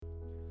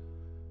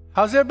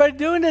How's everybody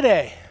doing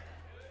today?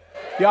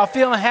 Y'all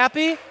feeling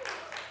happy?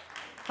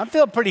 I'm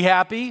feeling pretty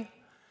happy.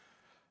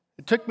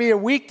 It took me a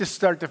week to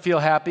start to feel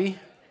happy.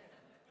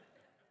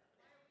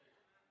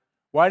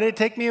 Why did it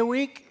take me a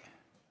week?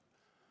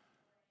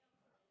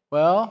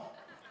 Well,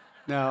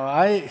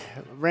 no,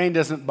 rain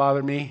doesn't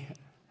bother me.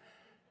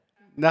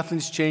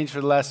 Nothing's changed for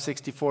the last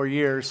 64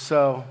 years,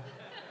 so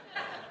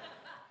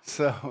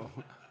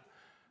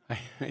I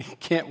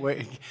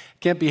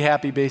can't be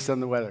happy based on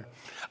the weather.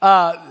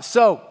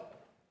 So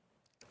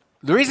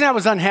the reason I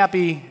was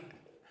unhappy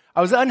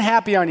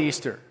on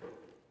Easter.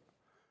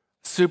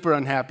 Super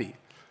unhappy.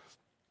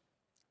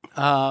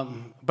 But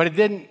it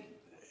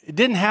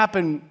didn't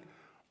happen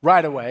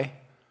right away.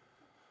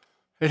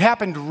 It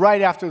happened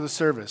right after the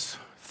service.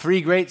 3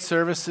 great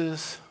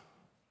services.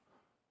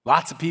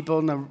 Lots of people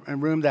in the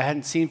room that I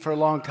hadn't seen for a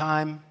long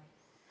time.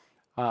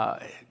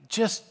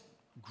 Just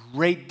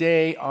great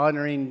day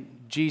honoring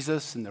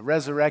Jesus and the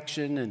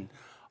resurrection and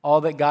all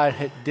that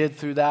God did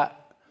through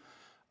that.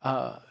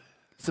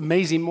 It's an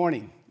amazing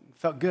morning.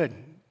 Felt good.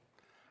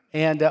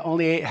 And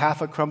only ate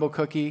half a crumble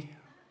cookie.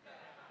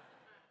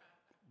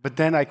 But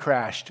then I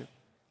crashed,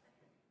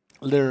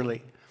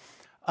 literally.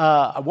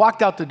 I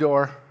walked out the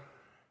door,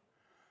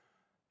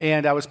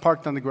 and I was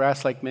parked on the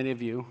grass like many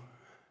of you.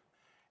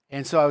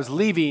 And so I was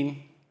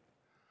leaving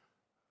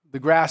the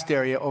grassed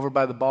area over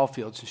by the ball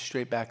fields and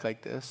straight back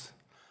like this.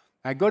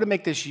 I go to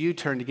make this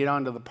U-turn to get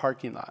onto the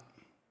parking lot.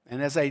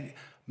 And as I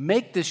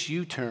make this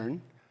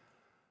U-turn,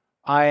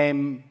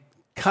 I'm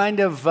kind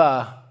of,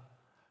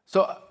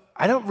 so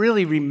I don't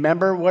really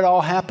remember what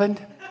all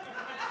happened.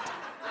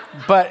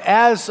 But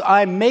as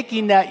I'm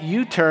making that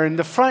U-turn,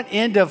 the front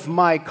end of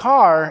my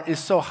car is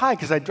so high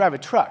because I drive a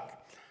truck.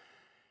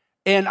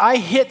 And I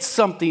hit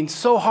something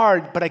so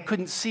hard, but I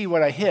couldn't see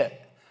what I hit.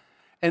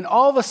 And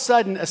all of a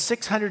sudden, a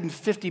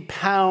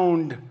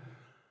 650-pound,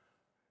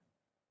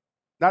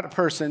 not a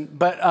person,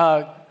 but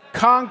a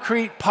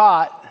concrete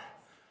pot,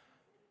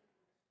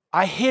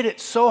 I hit it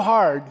so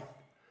hard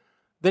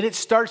that it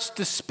starts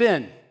to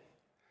spin.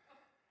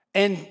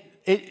 And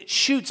it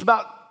shoots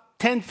about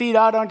 10 feet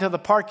out onto the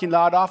parking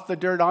lot, off the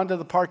dirt onto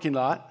the parking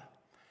lot,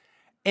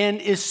 and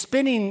is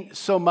spinning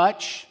so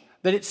much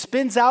that it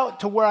spins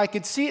out to where I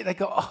could see it. And I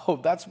go, oh,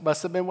 that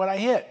must have been what I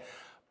hit.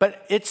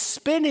 But it's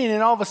spinning,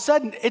 and all of a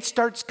sudden, it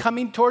starts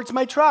coming towards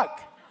my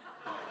truck.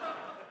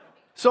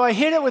 So I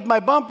hit it with my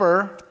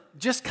bumper,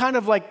 just kind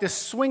of like this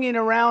swinging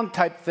around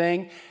type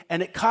thing,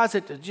 and it caused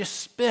it to just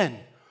spin.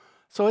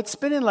 So it's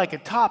spinning like a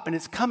top, and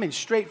it's coming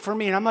straight for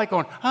me, and I'm like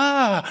going,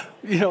 and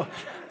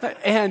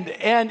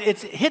it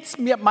hits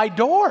me at my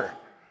door.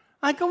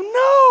 I go,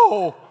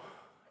 no,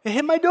 it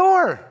hit my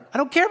door. I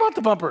don't care about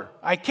the bumper.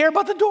 I care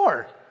about the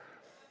door.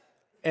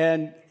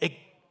 And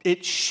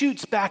it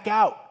shoots back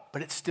out,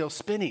 but it's still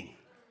spinning.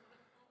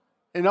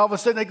 And all of a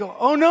sudden I go,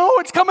 oh no,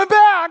 it's coming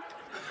back.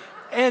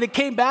 And it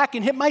came back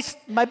and hit my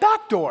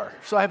back door.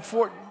 So I have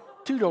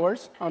 2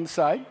 doors on the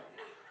side.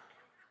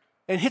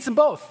 And hits them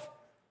both.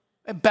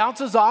 It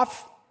bounces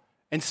off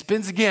and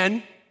spins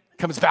again,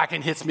 comes back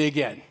and hits me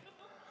again.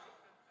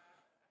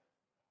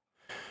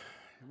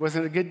 It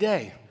wasn't a good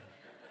day.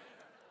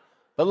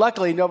 But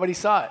luckily, nobody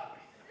saw it.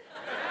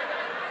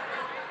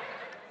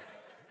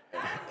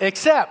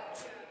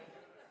 Except,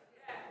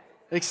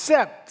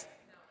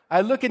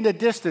 I look in the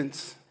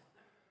distance,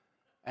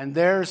 and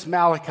there's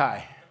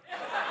Malachi.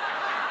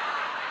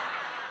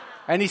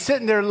 And he's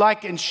sitting there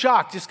like in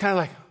shock, just kind of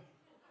like,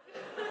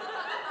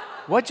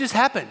 what just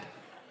happened?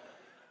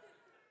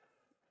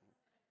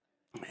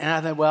 And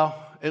I thought,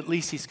 well, at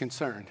least he's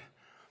concerned.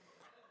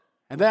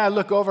 And then I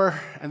look over,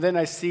 and then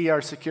I see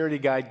our security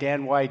guy,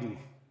 Dan Wyden.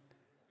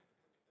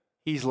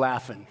 He's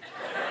laughing.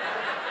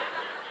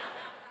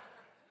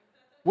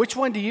 Which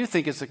one do you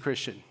think is a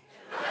Christian?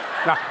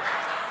 No.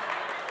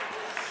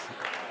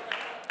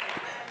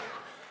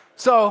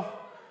 So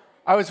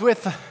I was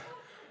with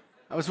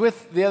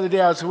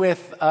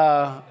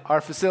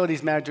our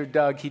facilities manager,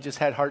 Doug. He just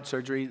had heart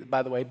surgery,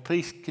 by the way.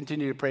 Please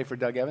continue to pray for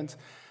Doug Evans.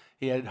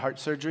 He had heart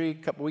surgery a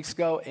couple weeks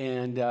ago,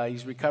 and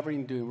he's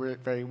recovering, doing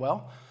very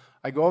well.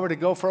 I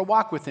go for a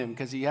walk with him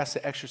because he has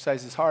to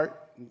exercise his heart,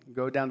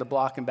 go down the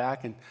block and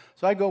back. And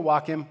so I go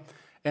walk him,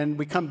 and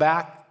we come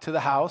back to the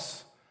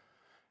house,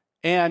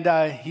 and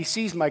he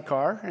sees my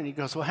car, and he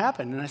goes, what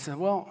happened? And I said,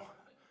 well,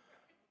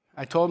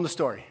 I told him the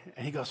story.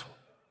 And he goes,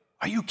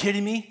 are you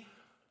kidding me?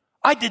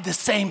 I did the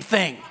same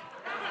thing.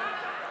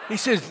 He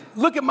says,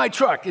 look at my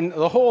truck. And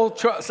the whole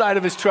side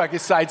of his truck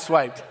is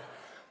sideswiped.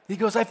 He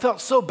goes, I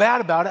felt so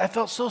bad about it. I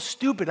felt so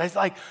stupid. I was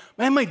like,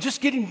 man, am I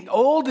just getting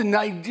old and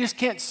I just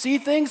can't see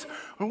things?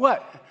 Or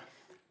what?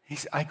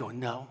 I go,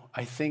 no,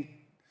 I think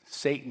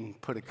Satan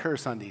put a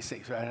curse on these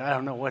things. I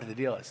don't know what the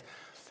deal is.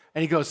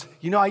 And he goes,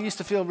 I used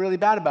to feel really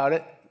bad about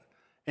it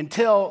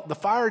until the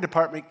fire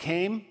department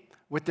came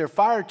with their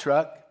fire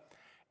truck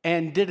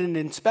and did an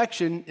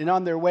inspection, and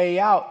on their way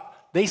out,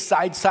 they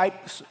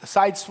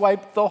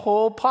sideswiped the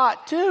whole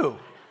pot too.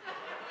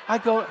 I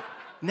go,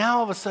 now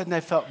all of a sudden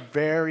I felt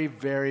very,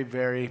 very,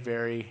 very,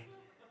 very,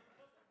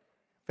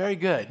 very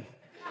good.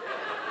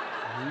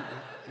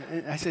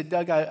 And I said,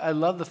 Doug, I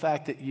love the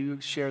fact that you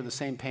share the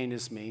same pain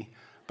as me,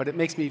 but it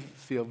makes me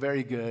feel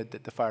very good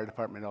that the fire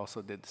department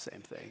also did the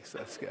same thing, so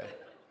that's good.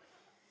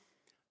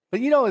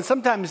 But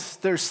sometimes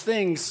there's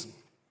things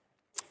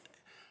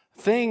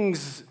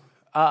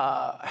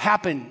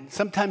happen.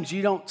 Sometimes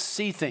you don't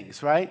see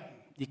things, right?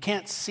 You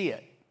can't see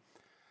it.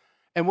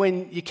 And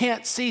when you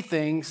can't see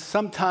things,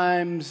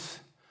 sometimes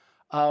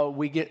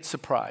we get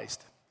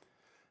surprised.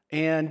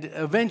 And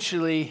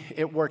eventually,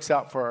 it works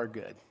out for our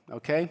good,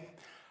 okay?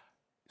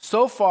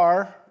 So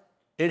far,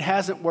 it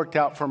hasn't worked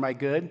out for my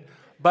good,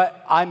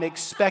 but I'm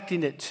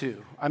expecting it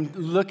to. I'm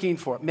looking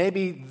for it.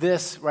 Maybe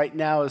this right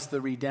now is the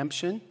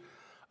redemption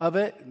of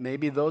it.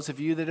 Maybe those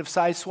of you that have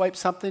sideswiped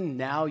something,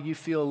 now you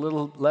feel a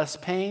little less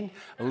pain,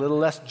 a little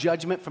less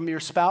judgment from your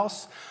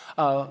spouse.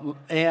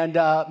 And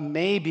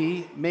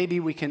maybe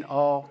we can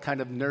all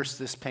kind of nurse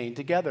this pain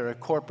together, a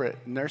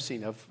corporate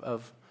nursing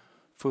of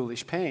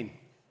foolish pain.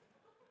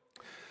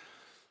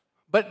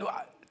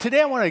 But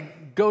today I want to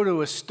go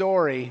to a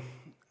story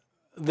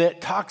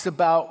that talks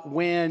about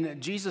when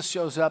Jesus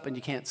shows up and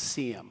you can't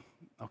see him,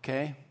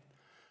 okay?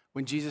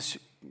 When Jesus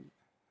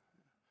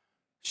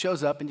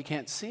shows up and you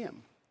can't see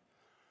him.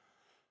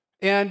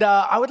 And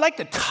I would like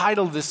to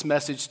title this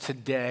message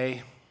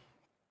today,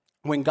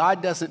 When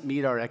God Doesn't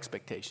Meet Our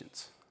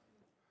Expectations.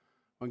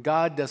 When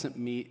God doesn't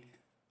meet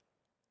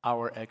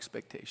our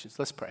expectations.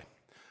 Let's pray.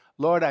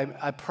 Lord,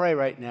 I pray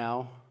right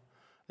now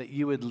that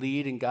you would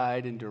lead and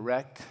guide and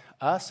direct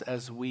us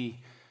as we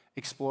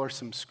explore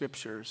some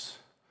scriptures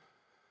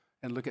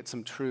and look at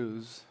some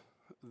truths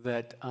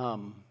that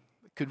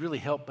could really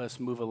help us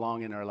move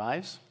along in our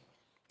lives,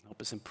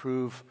 help us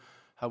improve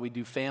how we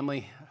do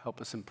family, help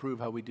us improve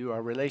how we do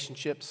our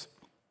relationships,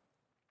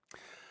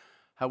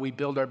 how we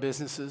build our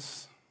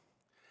businesses,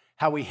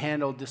 how we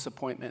handle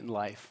disappointment in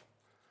life.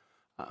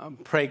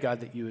 Pray, God,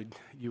 that you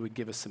would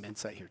give us some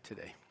insight here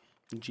today.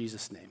 In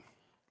Jesus' name,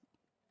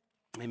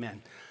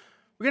 amen.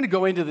 We're going to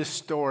go into this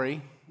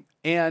story,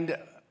 and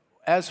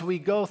as we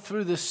go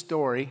through this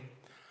story,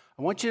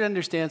 I want you to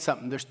understand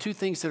something. There's two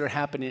things that are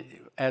happening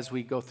as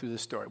we go through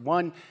this story.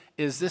 One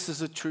is this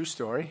is a true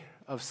story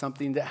of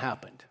something that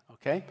happened,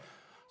 okay?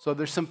 So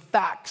there's some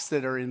facts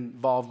that are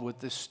involved with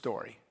this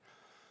story.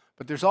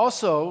 But there's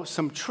also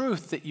some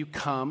truth that you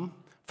come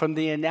from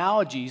the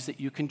analogies that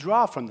you can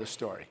draw from the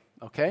story,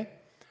 okay?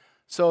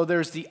 So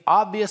there's the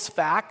obvious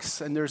facts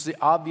and there's the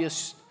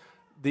obvious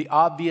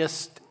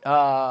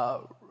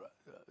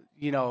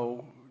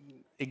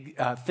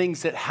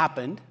things that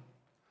happened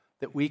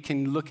that we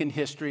can look in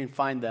history and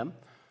find them.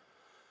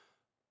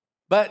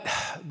 But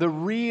the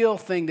real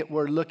thing that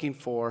we're looking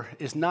for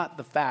is not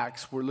the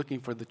facts. We're looking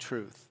for the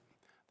truth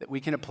that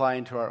we can apply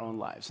into our own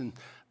lives. And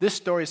this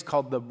story is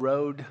called The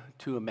Road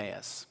to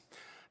Emmaus.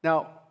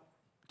 Now,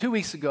 2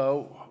 weeks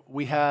ago,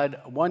 we had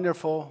a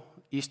wonderful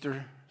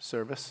Easter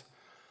service,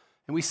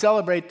 and we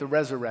celebrate the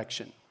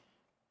resurrection.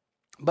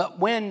 But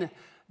when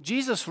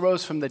Jesus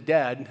rose from the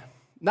dead,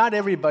 not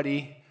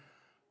everybody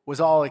was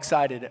all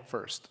excited at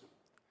first.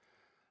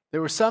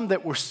 There were some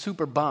that were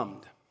super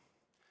bummed.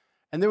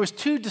 And there was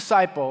 2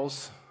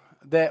 disciples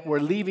that were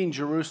leaving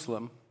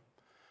Jerusalem,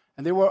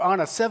 and they were on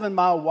a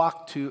 7-mile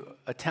walk to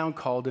a town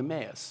called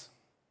Emmaus.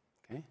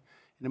 Okay?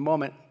 In a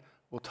moment,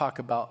 we'll talk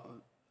about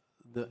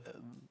the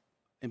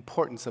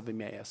importance of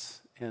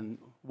Emmaus and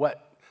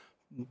what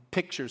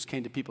pictures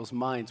came to people's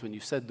minds when you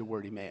said the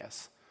word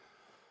Emmaus.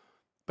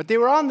 But they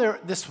were on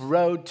this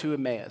road to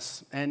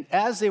Emmaus. And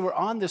as they were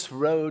on this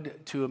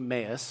road to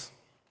Emmaus,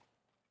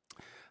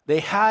 they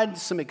had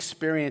some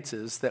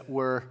experiences that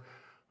were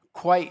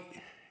quite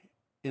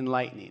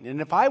enlightening.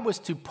 And if I was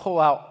to pull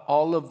out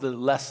all of the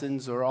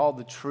lessons or all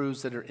the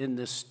truths that are in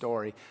this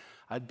story,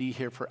 I'd be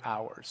here for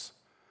hours.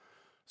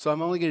 So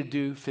I'm only going to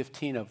do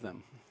 15 of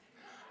them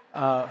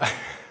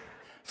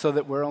so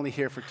that we're only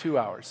here for 2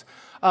 hours.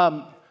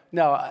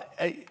 No,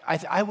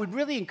 I would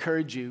really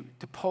encourage you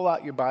to pull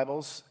out your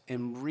Bibles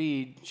and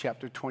read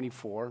chapter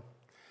 24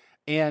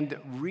 and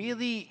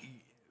really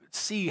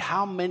see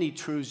how many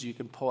truths you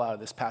can pull out of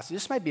this passage.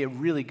 This might be a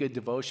really good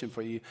devotion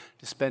for you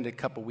to spend a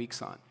couple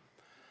weeks on,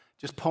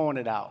 just pulling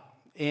it out.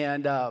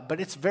 And but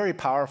it's very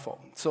powerful.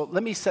 So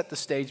let me set the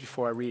stage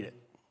before I read it.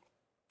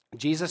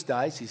 Jesus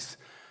dies.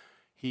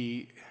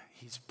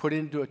 He's put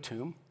into a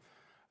tomb,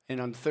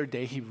 and on the 3rd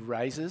day he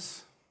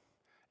rises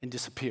and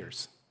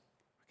disappears.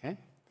 Okay,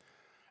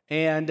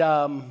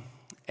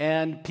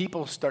 and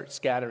people start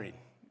scattering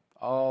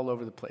all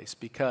over the place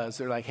because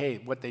they're like,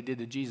 hey, what they did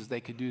to Jesus, they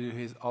could do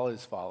to all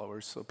his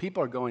followers. So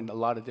people are going a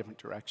lot of different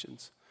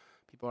directions.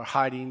 People are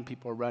hiding,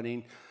 people are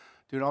running,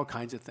 doing all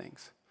kinds of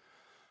things.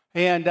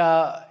 And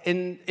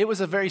it was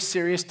a very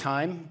serious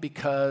time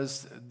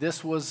because there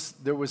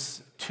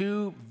was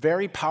 2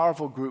 very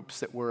powerful groups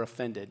that were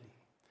offended.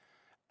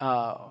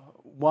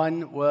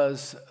 One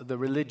was the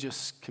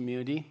religious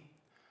community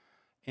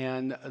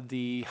and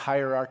the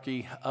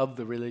hierarchy of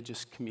the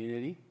religious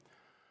community,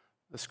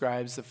 the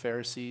scribes, the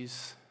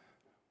Pharisees.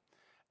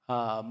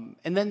 And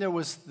then there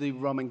was the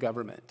Roman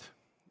government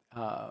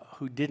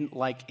who didn't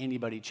like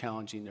anybody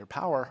challenging their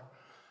power.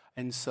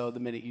 And so the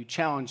minute you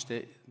challenged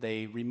it,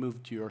 they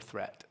removed your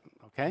threat,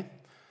 okay?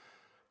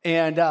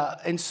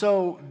 And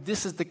so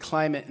this is the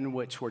climate in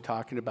which we're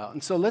talking about.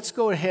 And so let's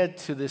go ahead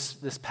to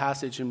this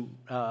passage in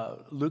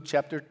Luke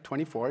chapter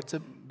 24. It's a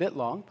bit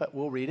long, but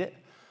we'll read it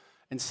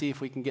and see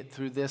if we can get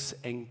through this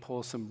and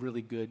pull some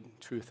really good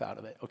truth out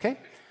of it, okay?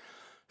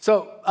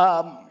 So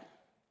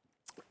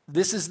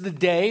this is the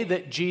day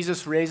that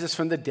Jesus raises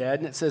from the dead,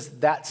 and it says,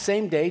 that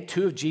same day,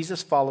 two of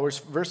Jesus' followers,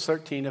 verse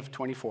 13 of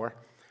 24,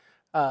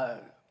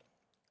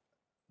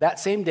 that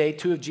same day,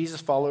 two of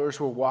Jesus' followers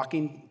were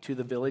walking to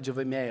the village of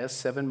Emmaus,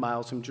 7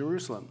 miles from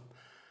Jerusalem.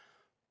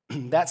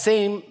 That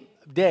same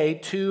day,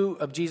 two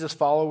of Jesus'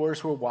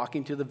 followers were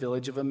walking to the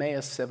village of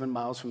Emmaus, 7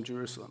 miles from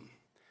Jerusalem.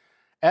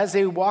 As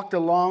they walked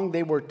along,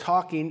 they were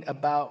talking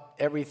about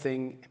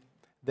everything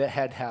that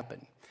had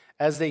happened.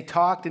 As they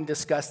talked and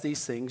discussed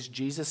these things,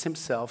 Jesus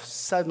himself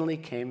suddenly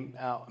came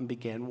out and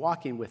began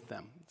walking with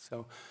them.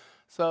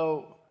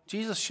 So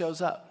Jesus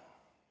shows up.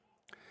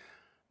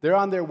 They're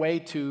on their way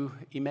to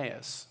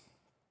Emmaus.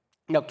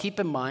 Now, keep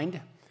in mind,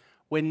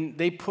 when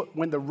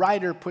the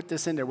writer put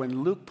this in there,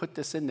 when Luke put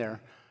this in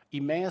there,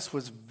 Emmaus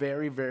was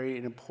very, very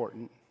an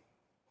important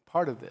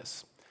part of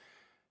this.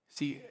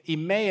 See,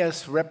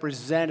 Emmaus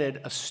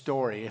represented a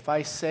story. If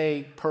I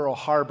say Pearl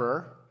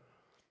Harbor,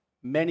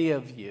 many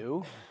of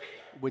you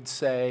would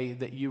say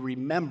that you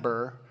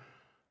remember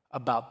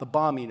about the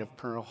bombing of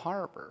Pearl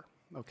Harbor,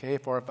 okay?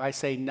 Or if I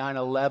say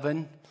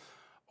 9/11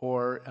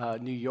 or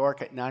New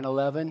York at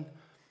 9/11,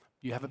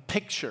 you have a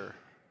picture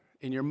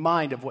in your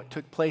mind of what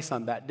took place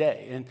on that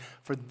day. And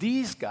for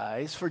these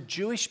guys, for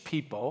Jewish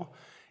people,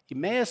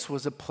 Emmaus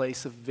was a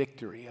place of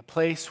victory, a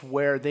place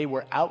where they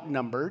were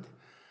outnumbered,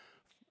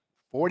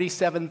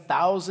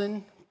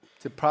 47,000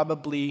 to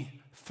probably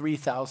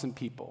 3,000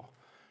 people,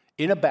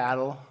 in a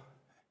battle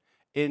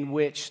in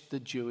which the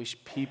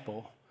Jewish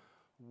people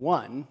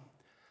won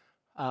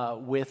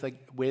with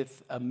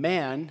a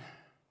man,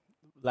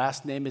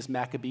 last name is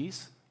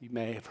Maccabees. You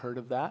may have heard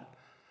of that.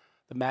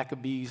 The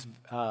Maccabees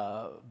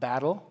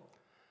battle.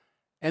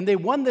 And they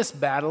won this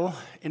battle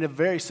in a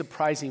very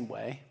surprising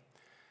way.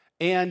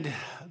 And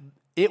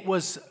it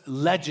was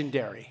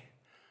legendary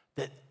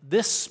that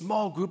this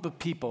small group of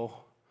people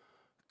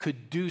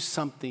could do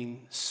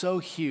something so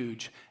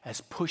huge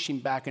as pushing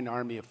back an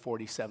army of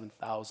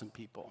 47,000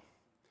 people.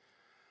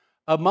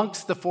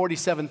 Amongst the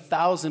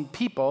 47,000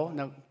 people,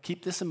 now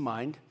keep this in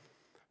mind,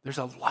 there's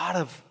a lot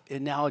of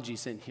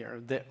analogies in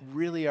here that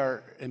really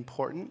are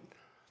important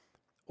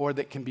or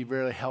that can be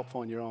really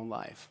helpful in your own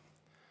life.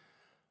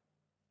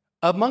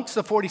 Amongst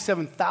the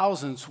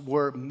 47,000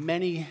 were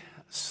many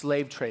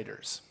slave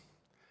traders,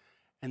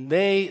 and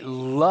they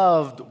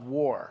loved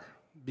war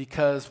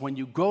because when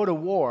you go to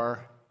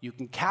war, you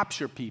can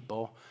capture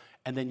people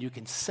and then you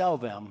can sell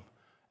them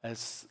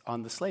as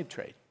on the slave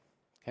trade,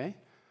 okay?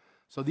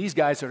 So these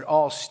guys are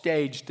all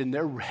staged and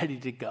they're ready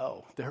to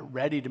go. They're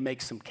ready to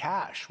make some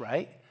cash,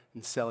 right?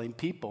 And selling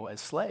people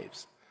as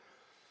slaves.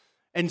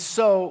 And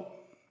so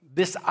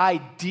this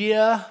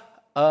idea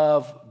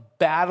of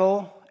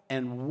battle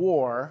and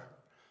war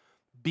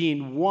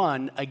being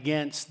won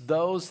against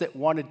those that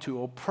wanted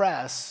to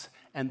oppress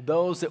and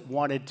those that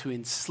wanted to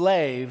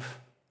enslave,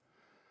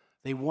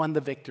 they won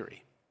the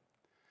victory.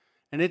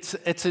 And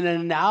it's an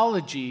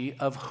analogy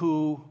of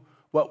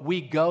what we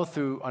go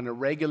through on a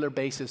regular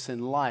basis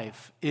in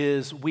life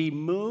is we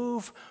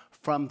move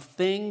from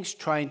things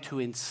trying to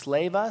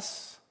enslave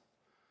us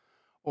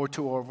or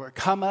to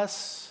overcome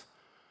us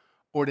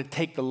or to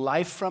take the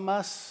life from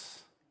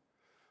us.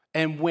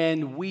 And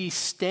when we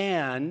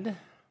stand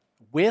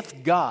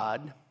with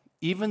God,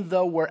 even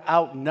though we're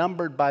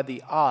outnumbered by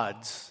the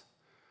odds,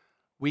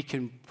 we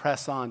can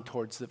press on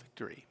towards the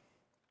victory.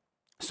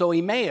 So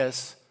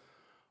Emmaus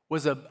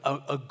was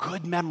a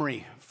good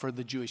memory for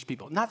the Jewish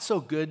people. Not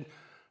so good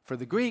for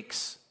the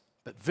Greeks,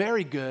 but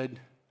very good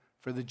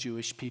for the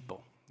Jewish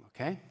people,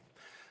 okay?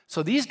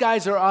 So these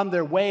guys are on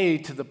their way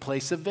to the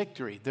place of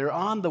victory. They're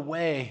on the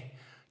way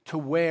to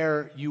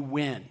where you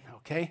win,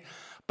 okay?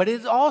 But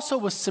it also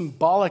was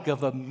symbolic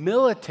of a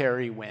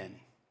military win,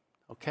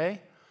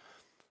 okay?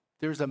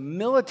 There's a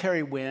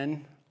military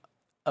win,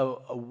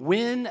 a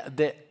win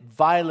that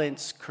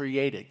violence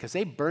created, because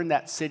they burned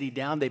that city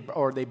down, they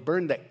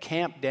burned that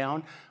camp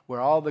down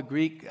where all the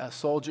Greek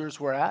soldiers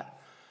were at,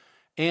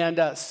 and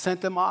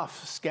sent them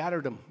off,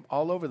 scattered them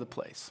all over the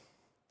place.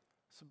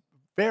 It's a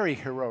very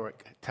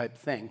heroic type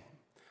thing,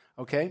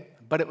 okay?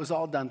 But it was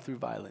all done through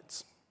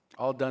violence,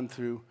 all done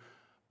through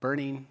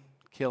burning,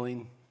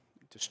 killing,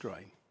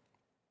 destroying.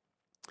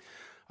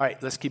 All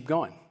right, let's keep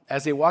going.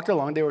 As they walked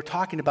along, they were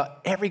talking about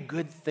every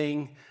good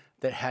thing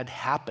that had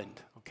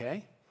happened,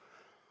 okay?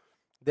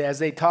 As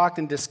they talked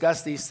and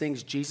discussed these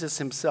things, Jesus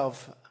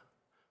himself,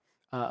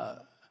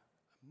 let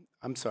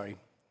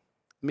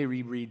me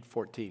reread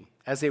 14.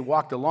 As they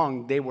walked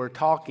along, they were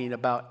talking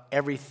about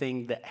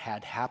everything that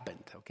had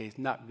happened, okay? It's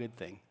not a good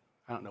thing.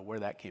 I don't know where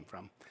that came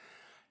from.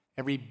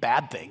 Every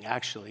bad thing,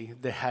 actually,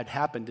 that had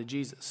happened to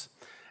Jesus.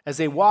 As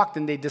they walked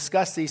and they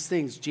discussed these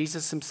things,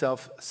 Jesus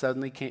himself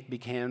suddenly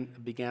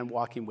began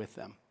walking with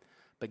them.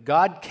 but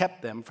God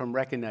kept them from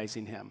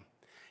recognizing him.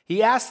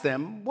 He asked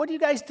them, "What are you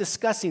guys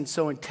discussing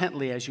so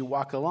intently as you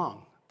walk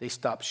along?" They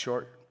stopped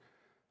short,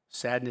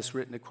 sadness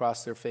written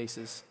across their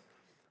faces.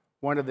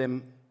 One of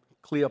them,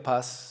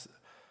 Cleopas,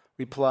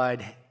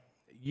 replied,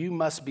 "You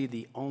must be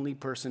the only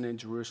person in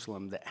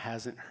Jerusalem that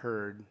hasn't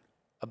heard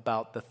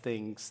about the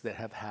things that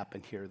have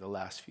happened here the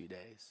last few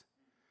days."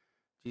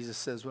 Jesus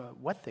says, "Well,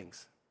 what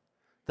things?"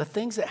 The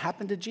things that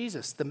happened to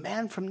Jesus, the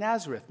man from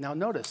Nazareth. Now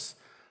notice,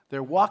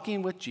 they're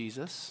walking with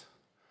Jesus,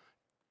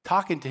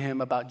 talking to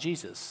him about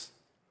Jesus.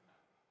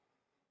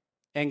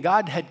 And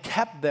God had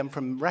kept them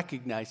from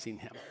recognizing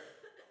him.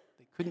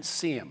 They couldn't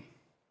see him.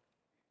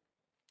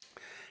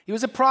 He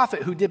was a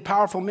prophet who did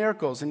powerful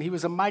miracles, and he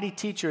was a mighty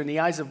teacher in the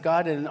eyes of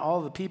God and in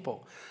all the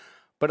people.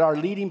 But our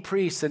leading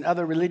priests and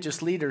other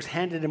religious leaders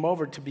handed him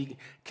over to be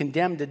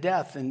condemned to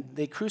death, and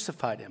they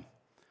crucified him.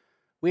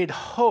 We had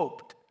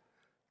hoped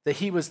that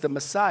he was the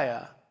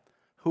Messiah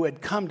who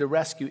had come to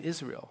rescue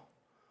Israel.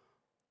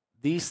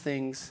 These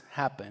things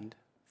happened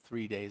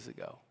 3 days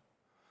ago.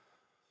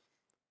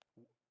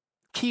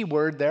 Key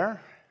word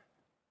there,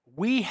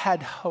 we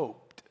had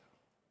hoped.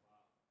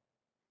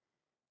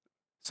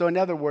 So in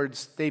other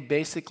words, they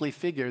basically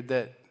figured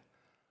that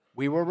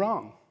we were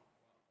wrong.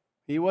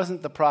 He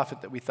wasn't the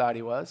prophet that we thought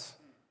he was.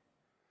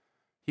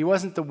 He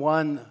wasn't the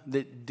one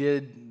that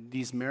did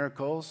these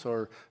miracles,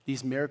 or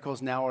these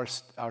miracles now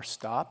are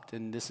stopped,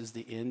 and this is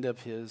the end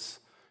of his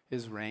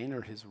reign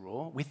or his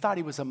rule. We thought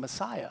he was a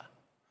Messiah.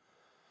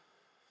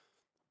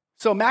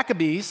 So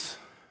Maccabees,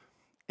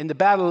 in the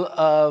battle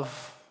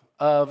of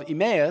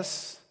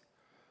Emmaus,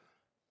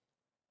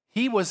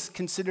 he was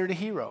considered a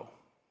hero,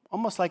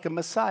 almost like a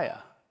Messiah,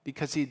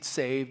 because he'd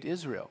saved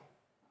Israel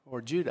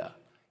or Judah.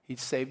 He'd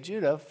saved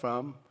Judah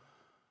from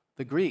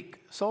the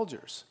Greek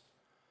soldiers.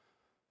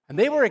 And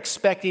they were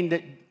expecting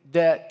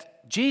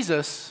that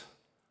Jesus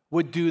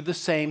would do the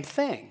same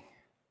thing,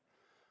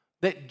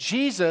 that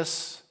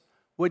Jesus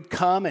would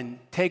come and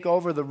take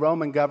over the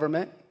Roman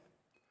government,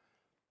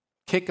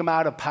 kick them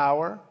out of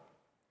power,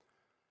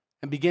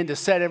 and begin to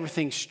set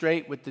everything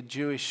straight with the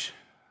Jewish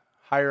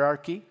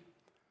hierarchy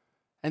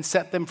and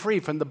set them free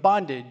from the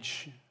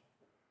bondage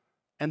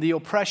and the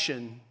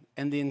oppression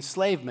and the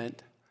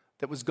enslavement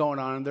that was going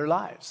on in their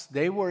lives.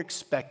 They were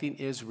expecting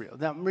Israel.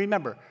 Now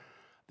remember,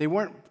 they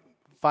weren't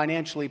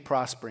financially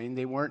prospering.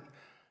 They weren't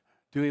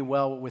doing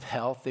well with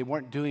health. They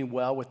weren't doing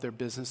well with their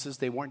businesses.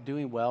 They weren't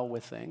doing well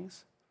with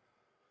things.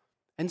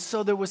 And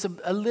so there was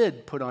a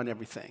lid put on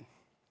everything.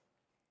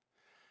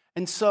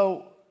 And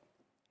so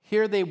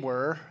here they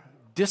were,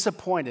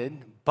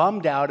 disappointed,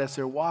 bummed out as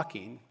they're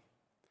walking.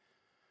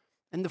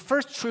 And the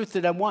first truth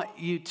that I want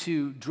you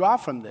to draw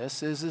from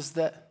this is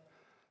that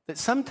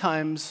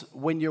sometimes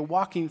when you're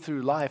walking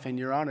through life and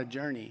you're on a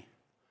journey,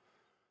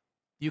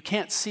 you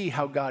can't see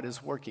how God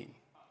is working.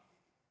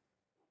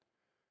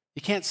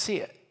 You can't see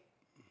it.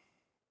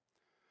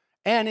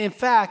 And in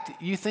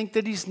fact, you think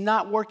that he's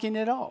not working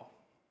at all.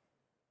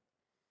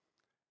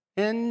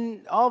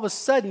 And all of a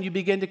sudden, you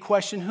begin to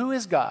question, who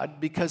is God?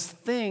 Because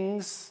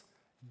things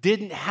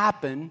didn't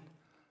happen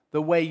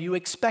the way you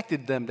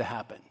expected them to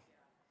happen.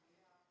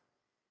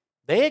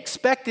 They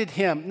expected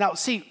him. Now,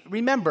 see,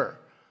 remember,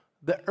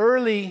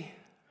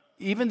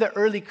 even the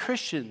early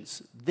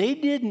Christians, they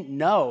didn't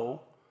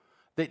know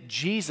that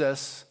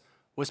Jesus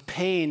was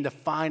paying the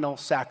final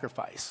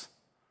sacrifice.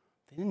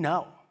 They didn't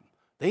know.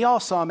 They all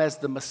saw him as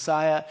the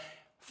Messiah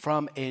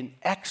from an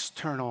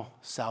external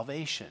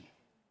salvation.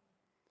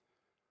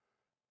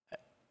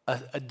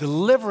 A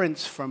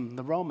deliverance from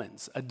the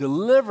Romans, a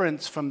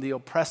deliverance from the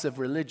oppressive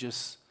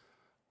religious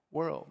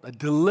world, a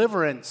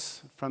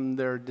deliverance from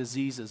their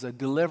diseases, a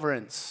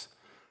deliverance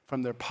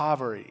from their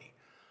poverty.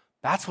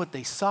 That's what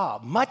they saw.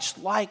 Much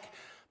like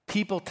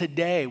people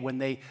today, when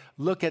they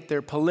look at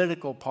their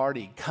political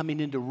party coming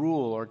into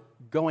rule or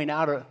going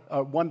out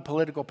of one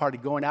political party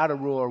going out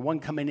of rule or one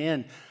coming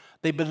in,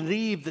 they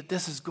believe that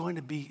this is going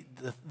to be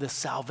the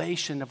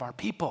salvation of our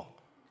people.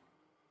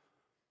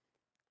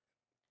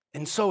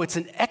 And so it's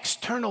an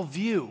external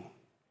view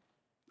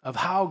of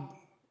how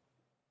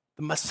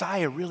the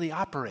Messiah really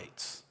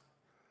operates.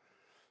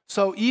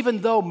 So even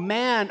though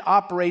man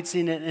operates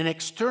in an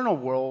external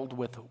world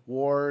with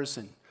wars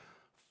and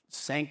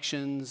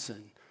sanctions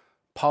and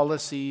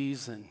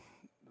policies and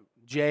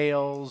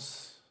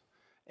jails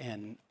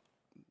and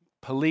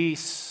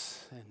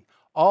police and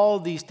all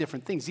these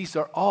different things, these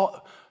are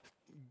all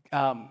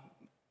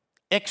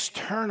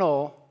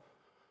external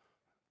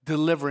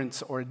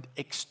deliverance or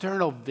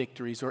external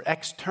victories or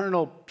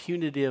external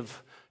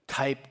punitive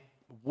type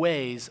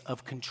ways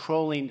of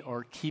controlling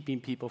or keeping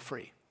people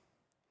free.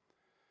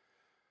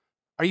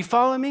 Are you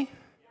following me?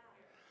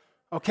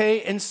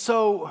 Okay, and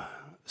so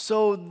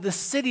the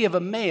city of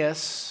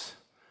Emmaus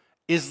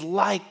is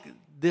like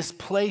this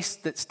place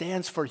that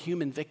stands for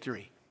human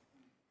victory,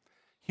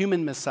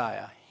 human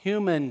Messiah,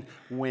 human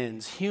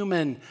wins,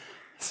 human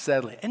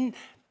settling. And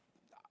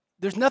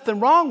there's nothing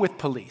wrong with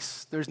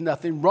police. There's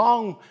nothing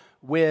wrong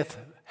with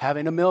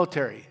having a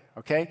military,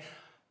 okay?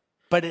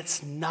 But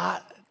it's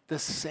not the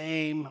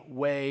same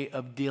way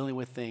of dealing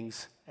with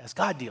things as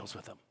God deals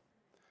with them.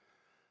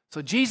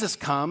 So Jesus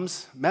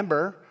comes,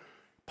 remember,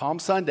 Palm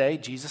Sunday,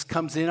 Jesus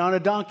comes in on a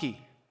donkey,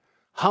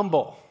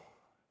 humble,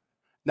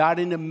 not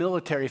in a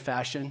military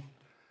fashion,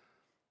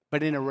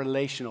 but in a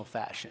relational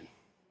fashion,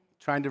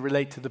 trying to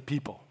relate to the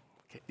people.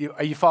 Okay.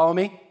 Are you following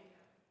me?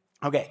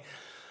 Okay,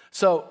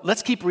 so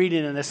let's keep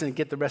reading in this and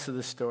get the rest of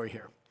the story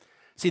here.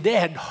 See, they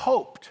had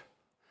hoped.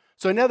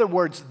 So in other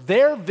words,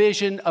 their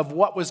vision of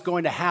what was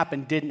going to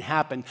happen didn't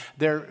happen.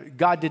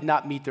 God did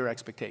not meet their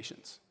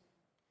expectations.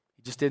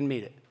 He just didn't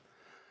meet it.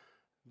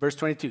 Verse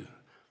 22.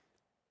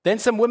 Then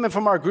some women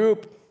from our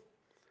group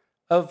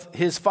of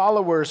his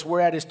followers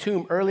were at his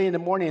tomb early in the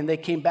morning, and they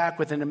came back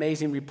with an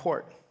amazing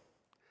report.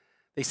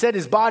 They said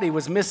his body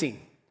was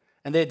missing,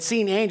 and they had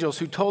seen angels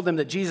who told them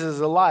that Jesus is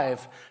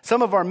alive.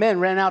 Some of our men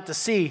ran out to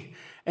see,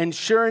 and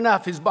sure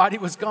enough, his body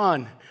was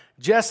gone,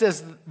 just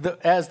as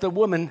the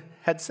woman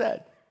had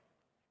said.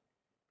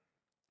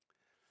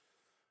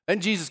 Then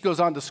Jesus goes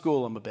on to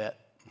school them a bit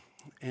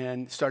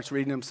and starts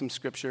reading them some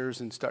scriptures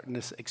and starting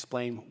to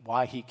explain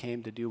why he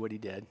came to do what he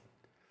did.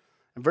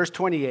 In verse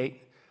 28,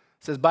 it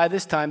says, by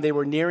this time they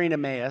were nearing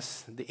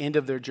Emmaus, the end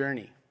of their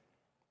journey.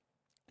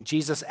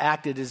 Jesus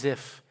acted as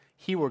if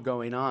he were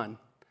going on,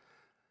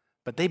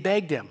 but they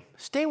begged him,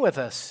 stay with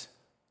us,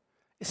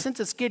 since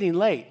it's getting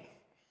late.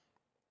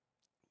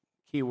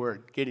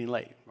 Keyword, getting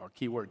late, or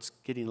keywords,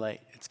 getting late.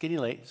 It's getting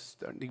late, it's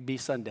starting to be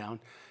sundown.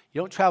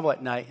 You don't travel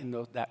at night in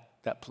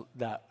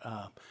that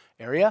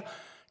area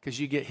because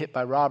you get hit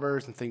by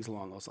robbers and things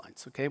along those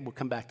lines. Okay, we'll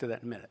come back to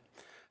that in a minute.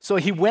 So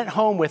he went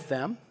home with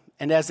them,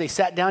 and as they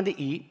sat down to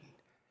eat,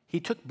 he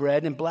took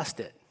bread and blessed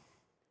it.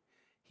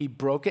 He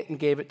broke it and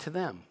gave it to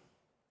them.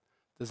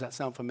 Does that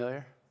sound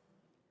familiar?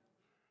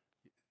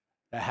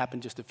 That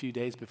happened just a few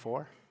days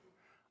before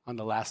on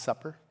the Last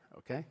Supper,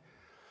 okay?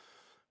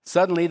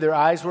 Suddenly their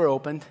eyes were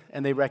opened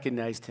and they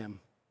recognized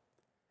him.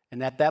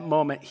 And at that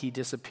moment he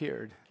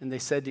disappeared. And they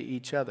said to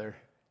each other,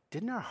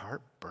 didn't our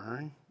heart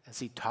burn as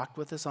he talked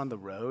with us on the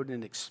road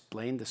and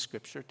explained the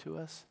scripture to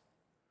us?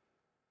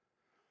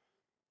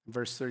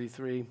 Verse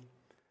 33,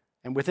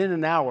 and within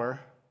an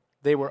hour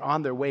they were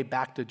on their way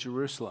back to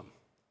Jerusalem.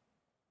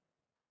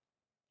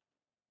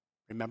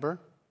 Remember?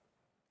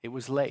 It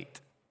was late.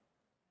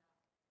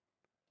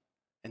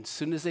 And as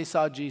soon as they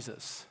saw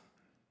Jesus,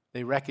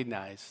 they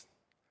recognized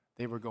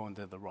they were going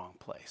to the wrong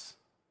place.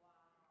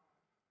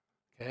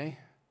 Okay?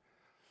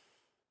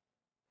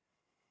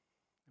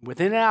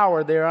 Within an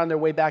hour, they were on their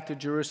way back to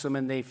Jerusalem,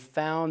 and they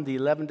found the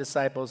 11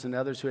 disciples and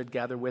others who had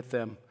gathered with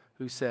them,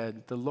 who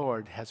said, the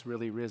Lord has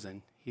really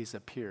risen. He's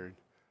appeared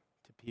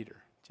to Peter,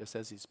 just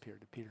as he's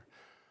appeared to Peter.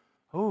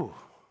 Ooh.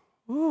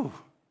 All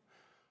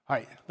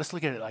right, let's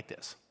look at it like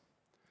this.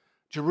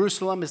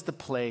 Jerusalem is the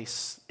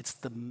place, it's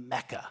the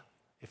Mecca,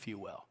 if you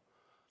will,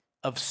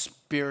 of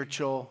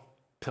spiritual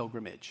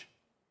pilgrimage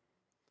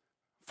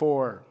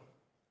for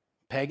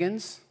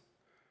pagans,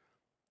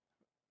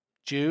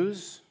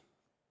 Jews,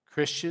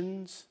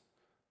 Christians,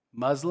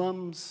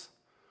 Muslims,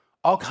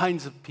 all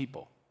kinds of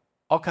people,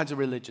 all kinds of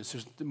religions.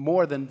 There's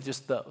more than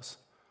just those.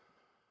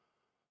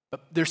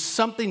 But there's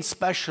something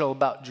special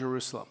about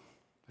Jerusalem.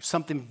 There's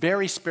something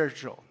very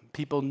spiritual.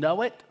 People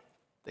know it,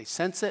 they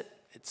sense it,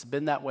 it's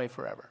been that way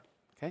forever.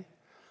 Okay?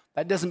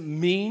 That doesn't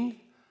mean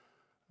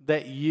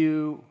that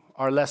you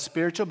are less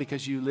spiritual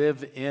because you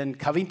live in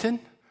Covington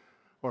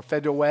or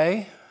Federal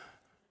Way,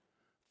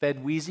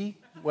 Fed Wheezy,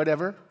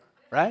 whatever,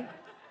 right?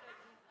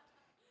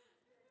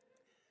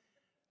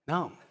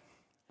 No,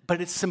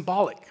 but it's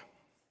symbolic.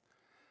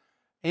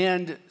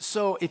 And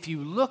so if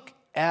you look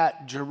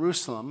at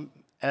Jerusalem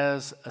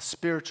as a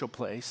spiritual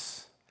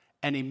place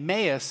and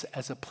Emmaus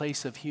as a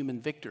place of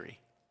human victory,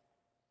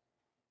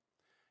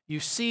 you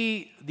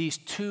see these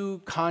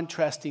two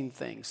contrasting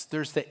things.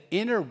 There's the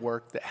inner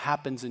work that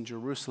happens in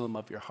Jerusalem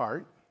of your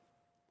heart,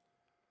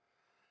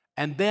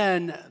 and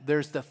then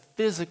there's the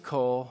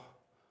physical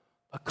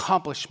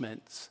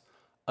accomplishments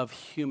of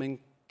human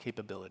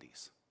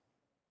capabilities.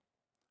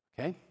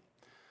 Okay?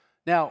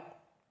 Now,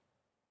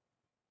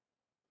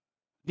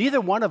 neither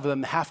one of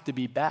them have to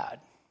be bad,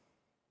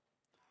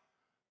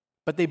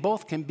 but they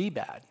both can be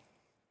bad.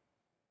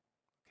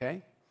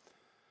 Okay?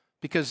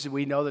 Because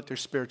we know that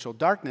there's spiritual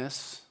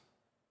darkness,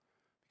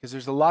 because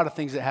there's a lot of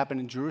things that happen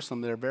in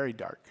Jerusalem that are very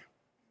dark.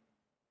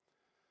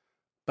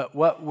 But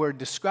what we're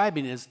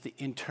describing is the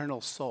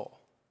internal soul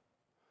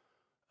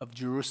of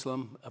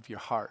Jerusalem, of your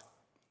heart.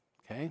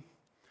 Okay?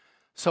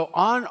 So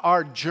on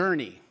our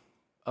journey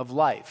of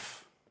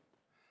life,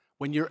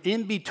 when you're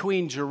in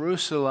between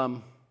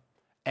Jerusalem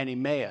and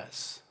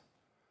Emmaus,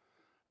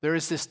 there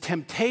is this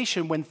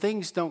temptation when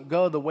things don't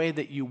go the way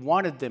that you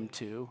wanted them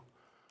to.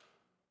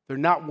 They're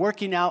not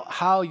working out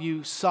how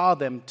you saw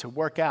them to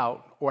work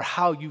out or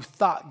how you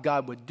thought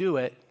God would do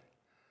it.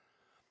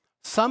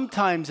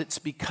 Sometimes it's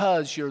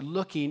because you're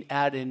looking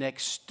at an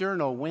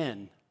external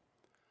win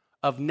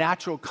of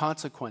natural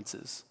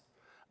consequences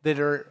that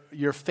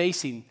you're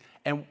facing.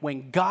 And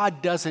when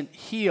God doesn't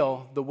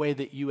heal the way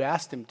that you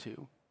asked him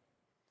to,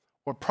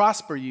 or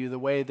prosper you the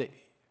way that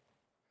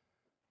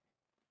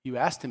you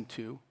asked him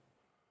to,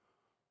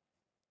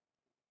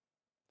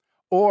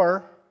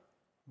 or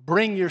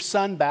bring your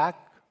son back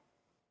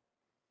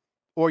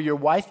or your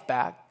wife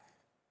back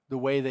the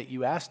way that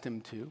you asked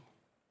him to,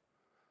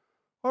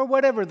 or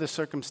whatever the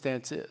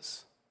circumstance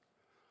is.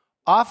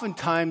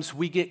 Oftentimes,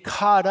 we get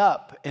caught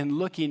up in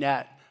looking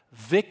at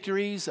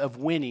victories of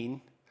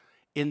winning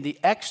in the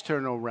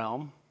external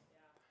realm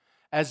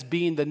as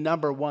being the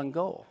number one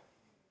goal.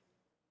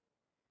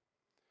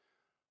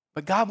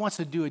 But God wants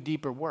to do a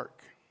deeper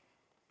work.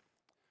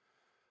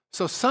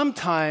 So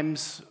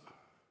sometimes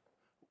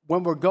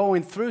when we're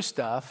going through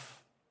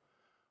stuff,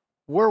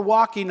 we're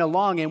walking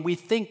along and we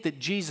think that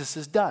Jesus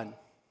is done.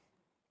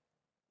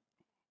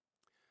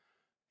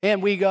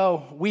 And we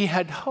go, we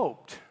had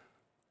hoped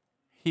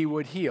he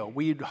would heal.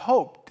 We had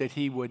hoped that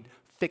he would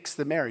fix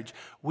the marriage.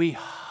 We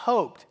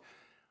hoped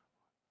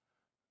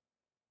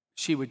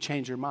she would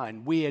change her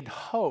mind. We had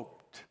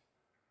hoped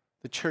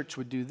the church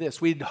would do this.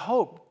 We'd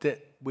hoped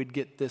that we'd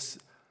get this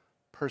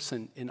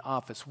person in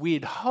office. We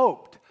had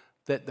hoped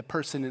that the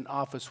person in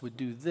office would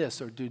do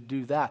this or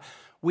do that.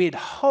 We had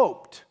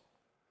hoped.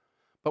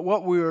 But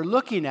what we were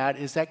looking at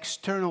is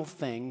external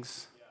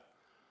things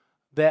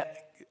that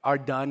are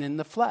done in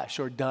the flesh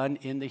or done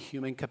in the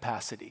human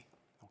capacity.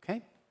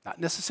 Okay? Not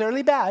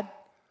necessarily bad,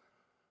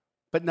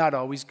 but not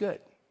always good.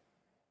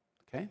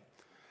 Okay?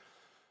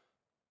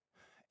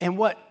 And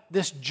what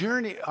this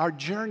journey, our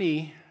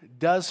journey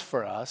does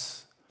for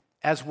us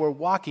as we're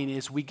walking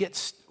is we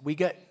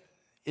get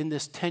in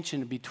this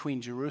tension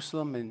between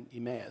Jerusalem and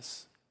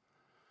Emmaus.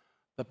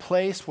 The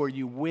place where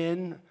you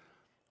win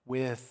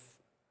with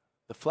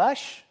the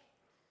flesh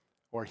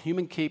or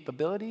human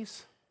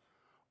capabilities,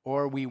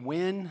 or we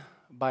win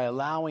by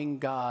allowing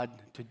God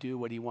to do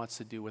what he wants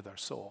to do with our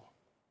soul,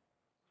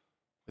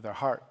 with our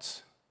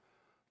hearts,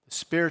 the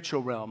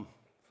spiritual realm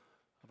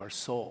of our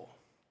soul.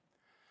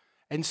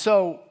 And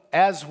so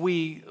as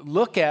we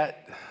look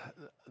at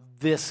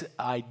this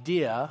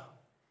idea,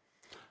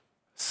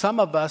 some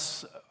of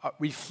us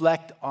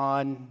reflect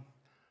on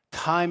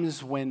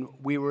times when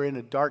we were in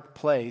a dark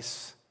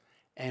place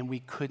and we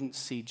couldn't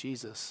see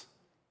Jesus.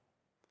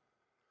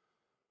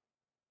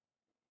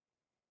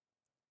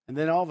 And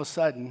then all of a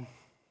sudden,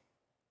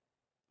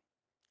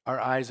 our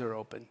eyes are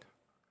opened.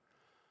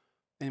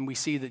 And we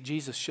see that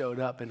Jesus showed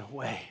up in a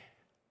way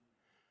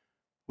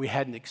we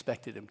hadn't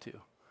expected him to.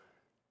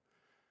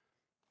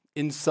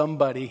 In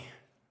somebody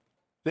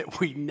that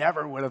we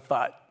never would have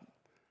thought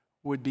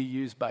would be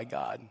used by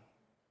God.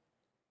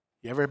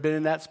 You ever been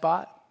in that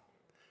spot?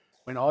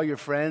 When all your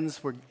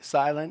friends were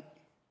silent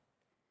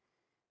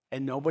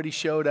and nobody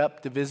showed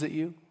up to visit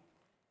you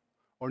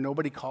or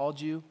nobody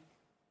called you?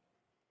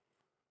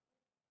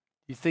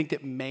 You think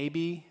that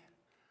maybe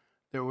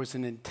there was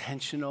an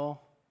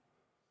intentional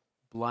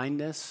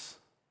blindness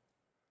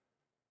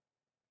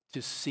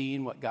to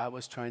seeing what God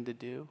was trying to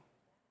do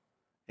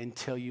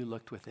until you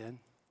looked within?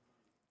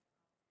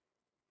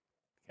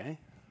 Okay?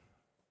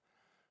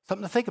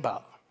 Something to think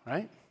about,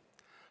 right?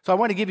 So I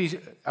want to give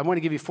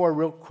you 4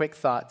 real quick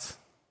thoughts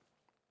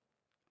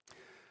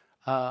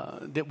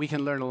that we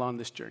can learn along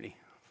this journey,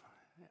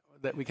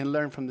 that we can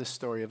learn from this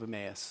story of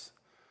Emmaus.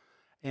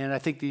 And I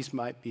think these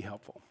might be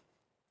helpful.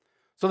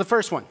 So the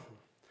first one,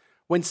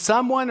 when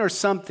someone or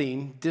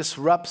something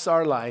disrupts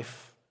our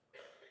life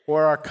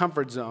or our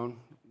comfort zone,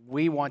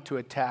 we want to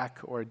attack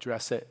or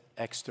address it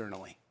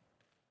externally.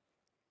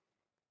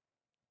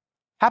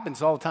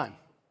 Happens all the time.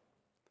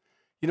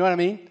 You know what I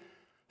mean?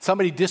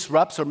 Somebody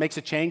disrupts or makes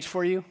a change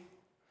for you.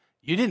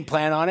 You didn't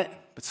plan on it,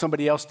 but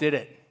somebody else did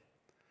it.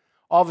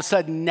 All of a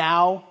sudden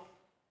now,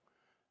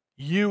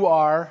 you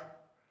are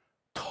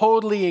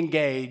totally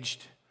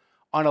engaged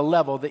on a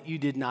level that you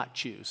did not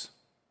choose.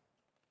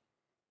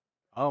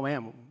 Oh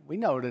man, we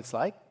know what it's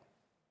like.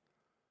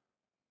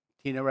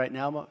 Tina right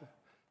now,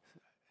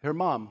 her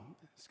mom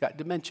has got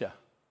dementia.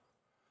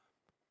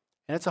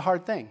 And it's a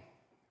hard thing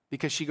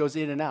because she goes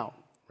in and out,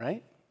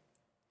 right?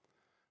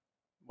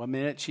 1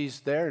 minute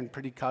she's there and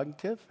pretty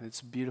cognitive.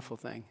 It's a beautiful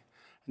thing.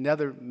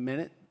 Another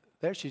minute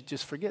there, she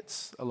just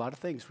forgets a lot of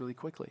things really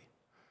quickly.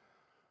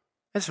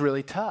 It's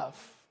really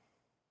tough.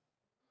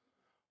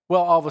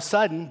 Well, all of a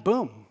sudden,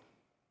 boom.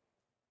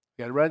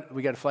 We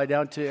got to fly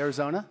down to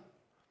Arizona.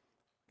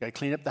 Got to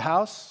clean up the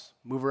house,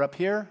 move her up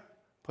here,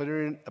 put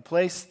her in a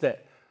place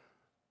that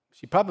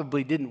she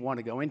probably didn't want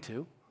to go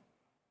into.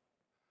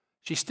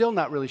 She's still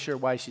not really sure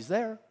why she's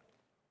there.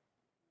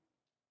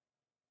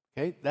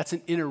 Okay, that's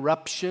an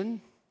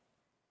interruption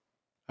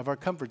of our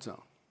comfort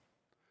zone.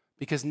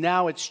 Because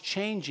now it's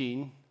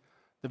changing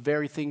the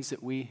very things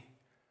that we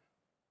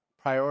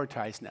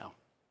prioritize now.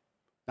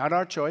 Not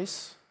our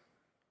choice.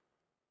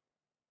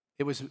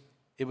 It was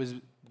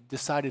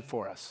decided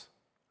for us.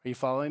 Are you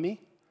following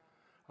me?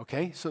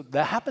 Okay, so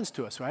that happens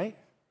to us, right?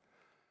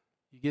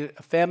 You get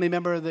a family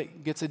member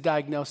that gets a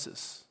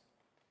diagnosis.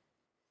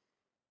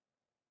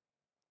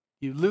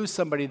 You lose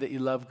somebody that you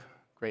love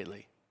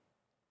greatly.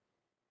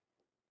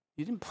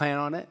 You didn't plan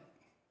on it.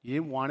 You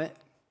didn't want it,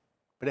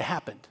 but it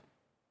happened.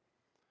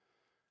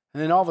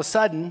 And then all of a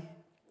sudden,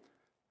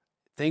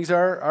 things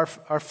are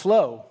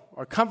flow,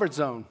 our comfort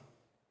zone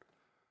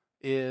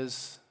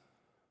is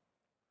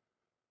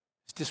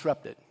It's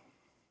disrupted.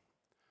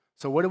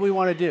 So what do we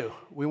want to do?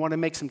 We want to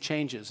make some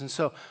changes. And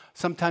so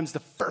sometimes the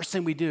first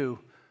thing we do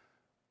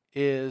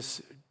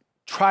is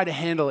try to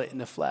handle it in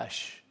the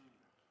flesh.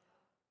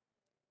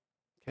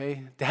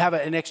 Okay? To have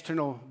an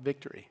external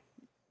victory.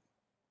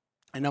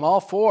 And I'm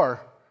all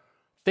for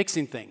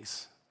fixing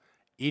things.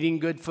 Eating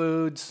good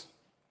foods.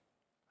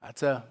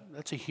 That's a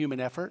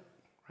human effort,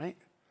 right?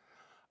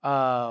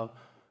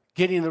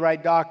 Getting the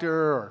right doctor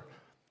or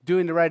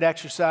doing the right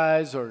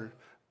exercise or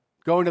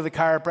going to the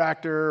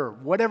chiropractor or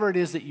whatever it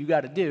is that you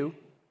got to do,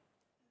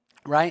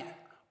 right?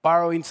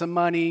 Borrowing some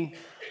money,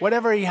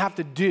 whatever you have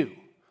to do.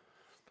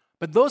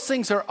 But those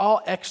things are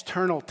all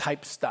external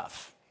type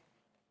stuff.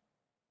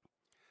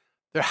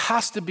 There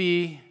has to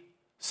be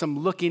some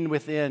looking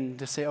within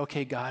to say,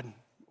 okay, God,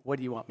 what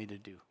do you want me to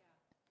do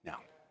now?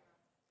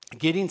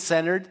 Getting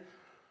centered,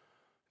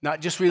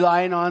 not just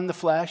relying on the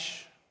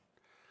flesh.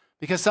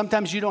 Because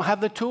sometimes you don't have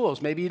the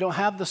tools. Maybe you don't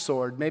have the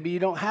sword. Maybe you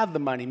don't have the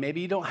money.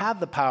 Maybe you don't have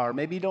the power.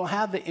 Maybe you don't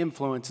have the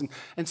influence.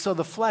 And so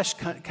the flesh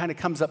kind of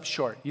comes up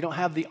short. You don't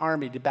have the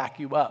army to back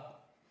you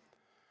up.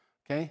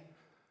 Okay?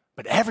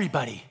 But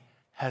everybody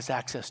has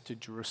access to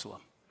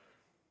Jerusalem.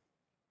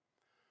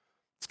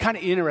 It's kind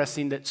of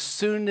interesting that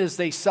soon as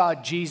they saw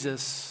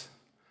Jesus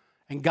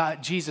and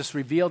Jesus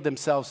revealed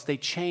themselves, they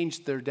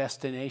changed their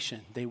destination.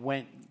 They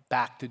went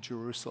back to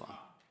Jerusalem.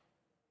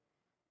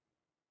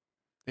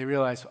 They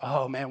realized,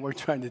 oh man, we're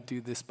trying to do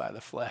this by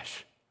the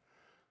flesh.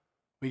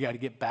 We got to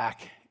get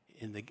back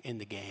in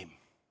the game.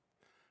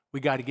 We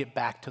got to get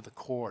back to the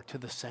core, to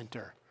the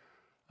center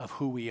of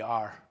who we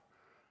are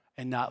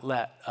and not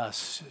let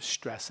us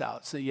stress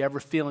out. So you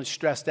ever feeling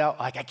stressed out,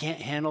 like I can't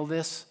handle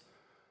this?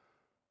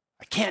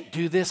 I can't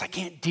do this. I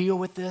can't deal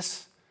with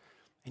this.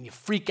 And you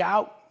freak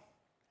out.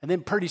 And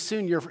then pretty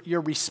soon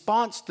your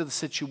response to the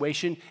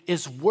situation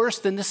is worse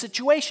than the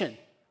situation.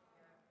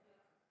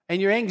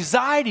 And your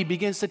anxiety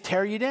begins to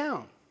tear you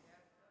down.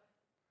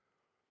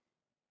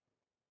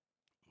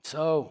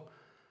 So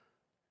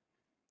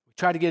we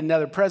try to get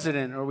another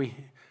president, or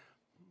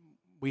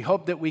we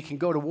hope that we can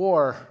go to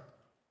war.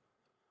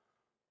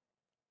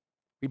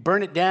 We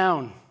burn it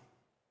down.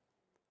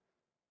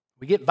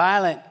 We get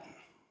violent.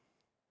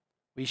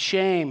 We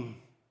shame.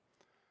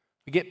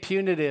 We get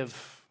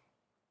punitive.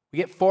 We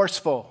get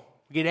forceful.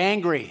 We get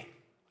angry.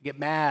 We get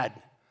mad.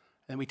 And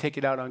then we take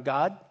it out on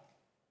God.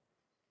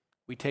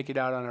 We take it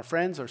out on our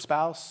friends, our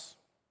spouse,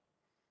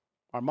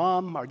 our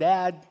mom, our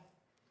dad.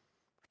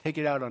 Take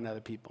it out on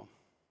other people.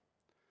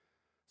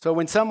 So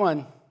when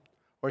someone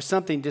or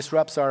something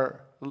disrupts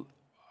our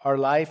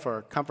life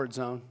or comfort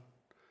zone,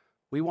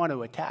 we want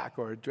to attack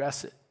or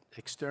address it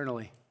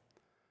externally.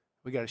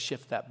 We got to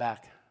shift that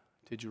back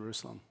to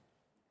Jerusalem.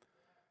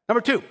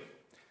 Number 2,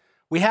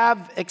 we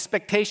have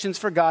expectations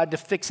for God to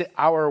fix it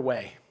our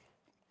way.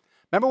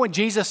 Remember when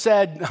Jesus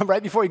said,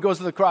 right before he goes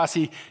to the cross,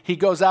 he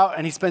goes out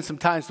and he spends some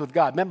time with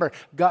God. Remember,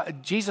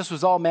 Jesus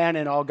was all man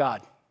and all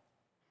God.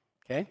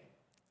 Okay?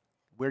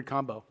 Weird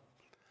combo.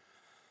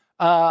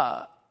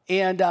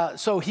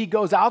 So he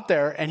goes out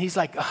there and he's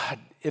like, God,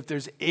 if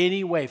there's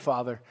any way,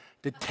 Father,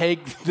 to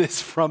take this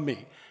from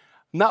me.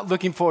 I'm not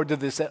looking forward to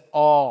this at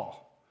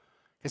all.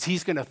 Because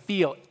he's going to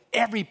feel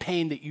every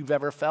pain that you've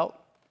ever felt.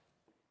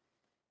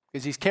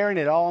 Because he's carrying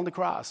it all on the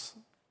cross.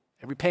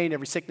 Every pain,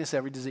 every sickness,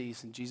 every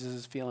disease. And Jesus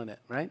is feeling it,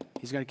 right?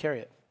 He's going to carry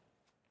it.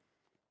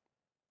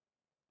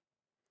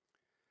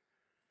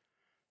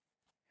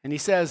 And he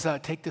says,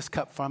 take this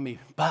cup from me,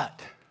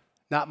 but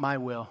not my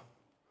will.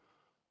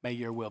 May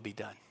your will be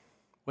done.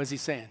 What is he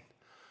saying?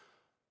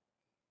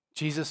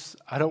 Jesus,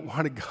 I don't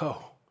want to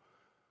go.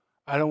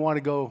 I don't want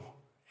to go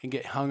and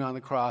get hung on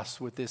the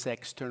cross with this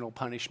external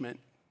punishment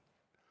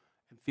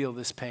and feel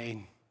this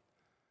pain.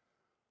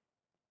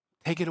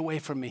 Take it away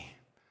from me.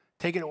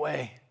 Take it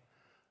away.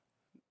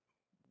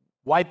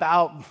 Wipe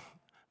out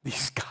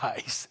these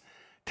guys.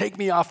 Take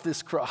me off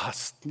this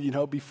cross,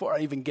 before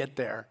I even get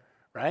there,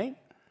 right?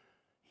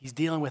 He's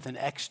dealing with an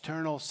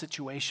external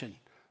situation,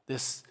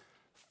 this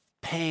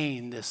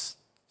pain, this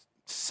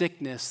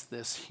sickness,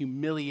 this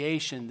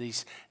humiliation,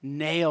 these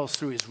nails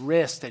through his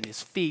wrist and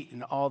his feet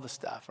and all the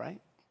stuff, right?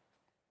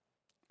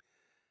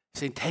 He's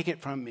saying, take it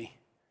from me,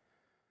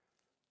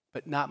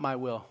 but not my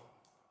will,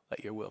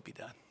 let your will be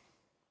done.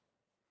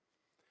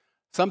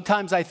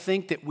 Sometimes I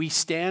think that we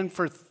stand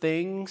for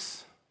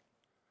things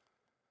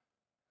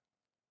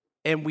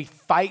and we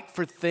fight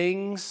for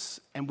things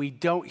and we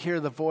don't hear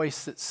the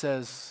voice that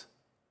says,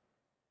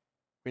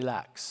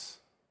 relax.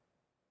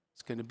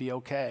 It's going to be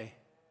okay.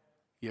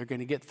 You're going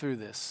to get through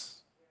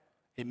this.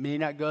 It may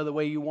not go the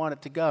way you want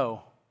it to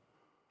go,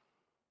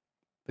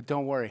 but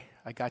don't worry.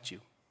 I got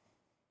you.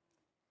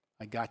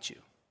 I got you.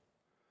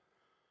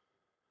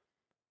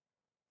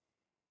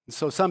 And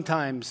so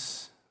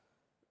sometimes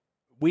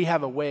we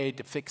have a way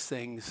to fix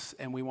things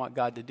and we want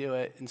God to do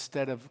it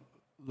instead of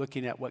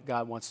looking at what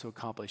God wants to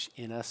accomplish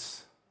in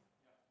us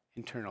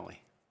internally.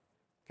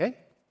 Okay?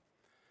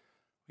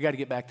 We got to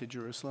get back to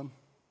Jerusalem.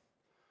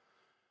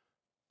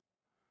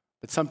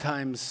 But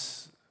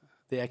sometimes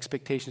the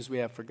expectations we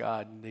have for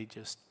God, they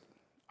just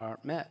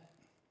aren't met.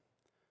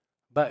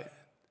 But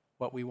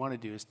what we want to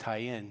do is tie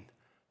in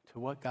to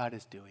what God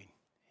is doing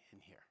in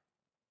here.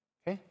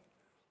 Okay?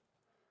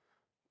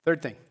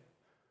 Third thing,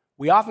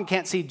 we often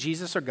can't see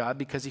Jesus or God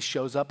because he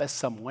shows up as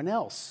someone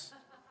else.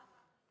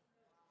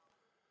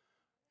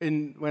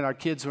 When our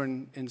kids were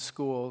in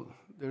school,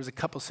 there was a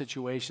couple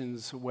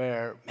situations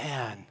where,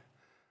 man,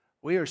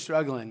 we were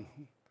struggling.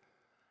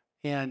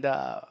 And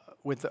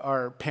with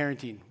our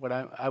parenting, what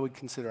I would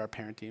consider our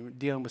parenting, we're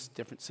dealing with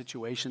different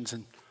situations.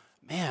 And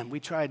man, we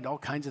tried all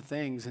kinds of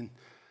things. And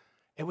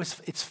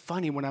it's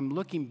funny when I'm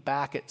looking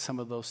back at some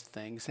of those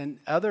things and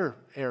other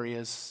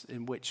areas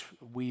in which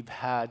we've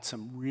had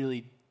some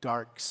really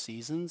dark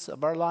seasons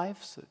of our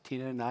lives,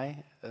 Tina and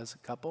I as a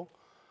couple.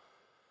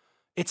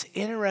 It's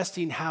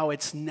interesting how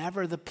it's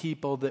never the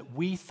people that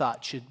we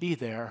thought should be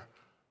there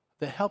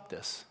that helped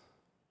us.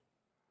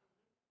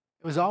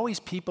 It was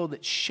always people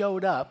that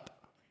showed up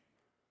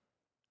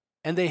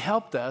and they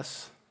helped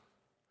us.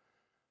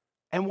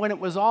 And when it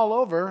was all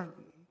over,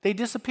 they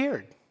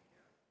disappeared.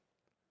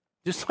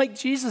 Just like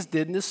Jesus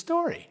did in this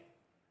story.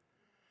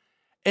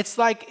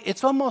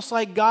 It's almost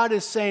like God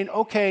is saying,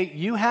 okay,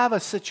 you have a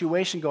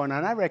situation going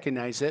on, I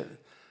recognize it,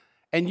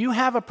 and you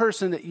have a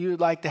person that you'd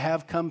like to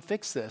have come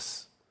fix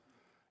this.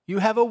 You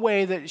have a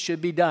way that it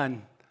should be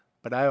done,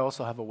 but I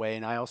also have a way,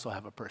 and I also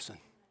have a person.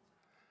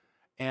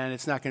 And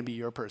it's not going to be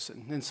your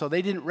person. And so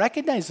they didn't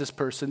recognize this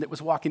person that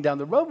was walking down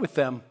the road with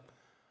them.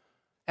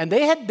 And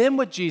they had been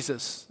with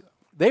Jesus.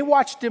 They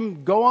watched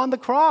him go on the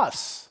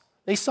cross.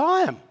 They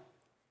saw him.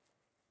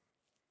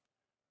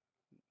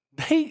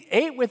 They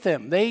ate with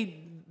him.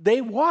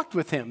 They walked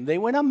with him. They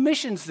went on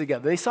missions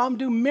together. They saw him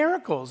do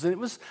miracles. And it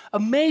was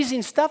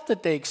amazing stuff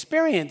that they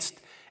experienced.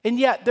 And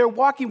yet they're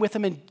walking with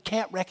him and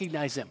can't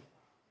recognize him.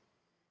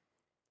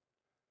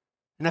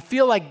 And I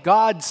feel like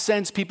God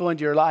sends people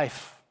into your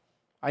life.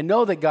 I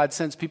know that God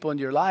sends people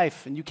into your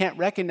life, and you can't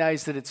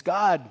recognize that it's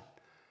God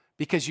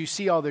because you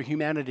see all their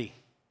humanity.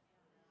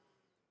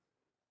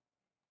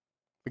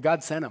 But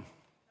God sent them.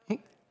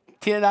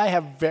 Tina and I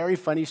have very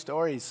funny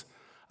stories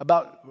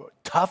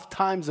about tough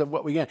times of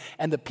what we get.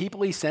 And the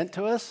people he sent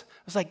to us,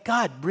 I was like,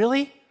 God,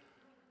 really?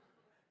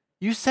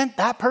 You sent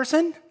that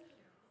person?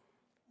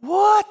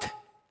 What?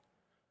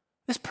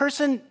 This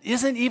person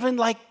isn't even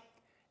like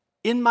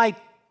in my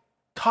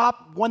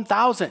top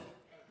 1,000.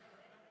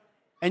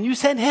 And you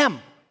sent him.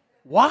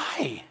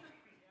 Why?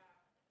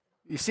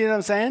 You see what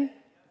I'm saying?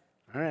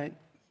 All right.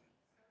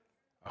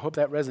 I hope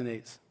that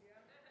resonates.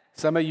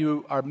 Some of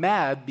you are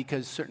mad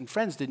because certain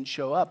friends didn't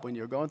show up when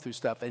you were going through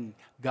stuff, and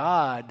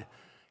God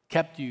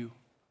kept you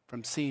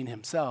from seeing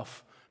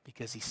himself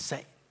because he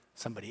sent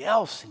somebody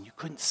else, and you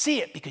couldn't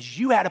see it because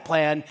you had a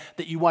plan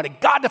that you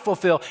wanted God to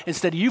fulfill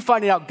instead of you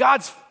finding out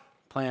God's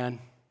plan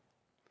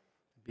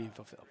being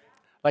fulfilled.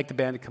 I'd like the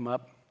band to come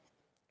up.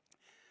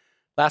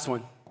 Last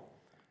one.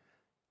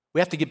 We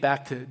have to get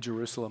back to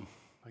Jerusalem.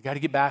 We got to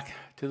get back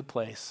to the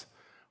place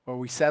where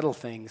we settle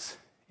things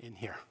in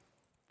here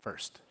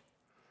first.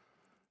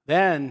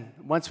 Then,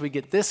 once we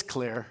get this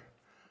clear,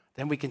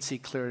 then we can see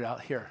clear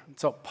out here.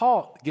 So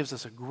Paul gives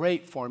us a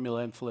great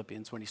formula in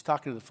Philippians when he's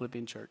talking to the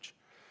Philippian church.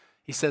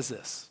 He says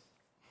this.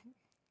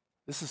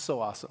 This is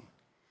so awesome.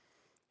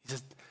 He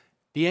says,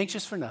 be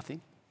anxious for nothing.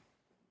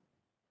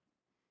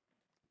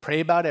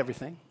 Pray about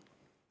everything.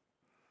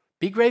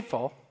 Be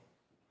grateful.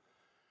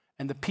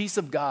 And the peace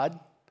of God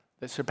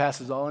that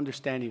surpasses all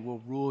understanding will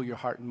rule your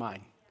heart and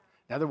mind.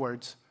 In other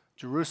words,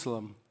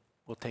 Jerusalem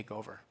will take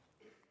over.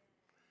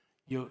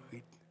 You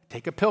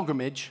take a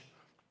pilgrimage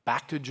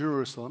back to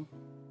Jerusalem.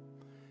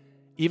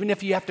 Even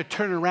if you have to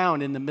turn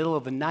around in the middle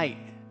of the night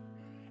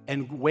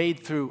and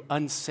wade through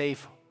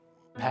unsafe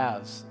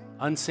paths,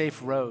 unsafe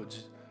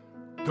roads,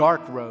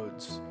 dark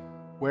roads,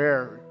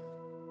 where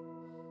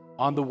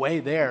on the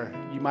way there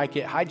you might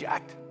get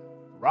hijacked,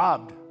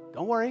 robbed.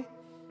 Don't worry.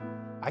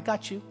 I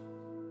got you.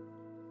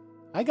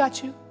 I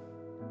got you.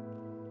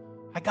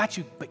 I got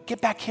you, but get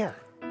back here.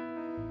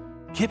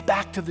 Get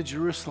back to the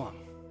Jerusalem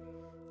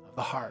of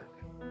the heart.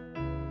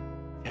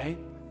 Okay?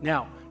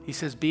 Now, he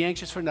says, be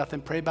anxious for nothing,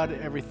 pray about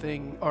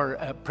everything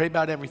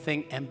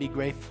and be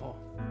grateful.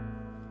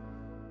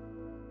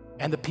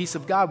 And the peace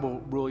of God will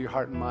rule your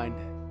heart and mind.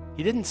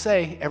 He didn't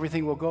say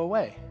everything will go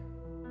away.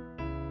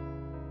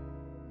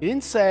 He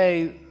didn't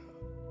say,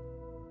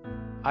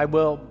 I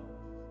will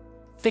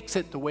fix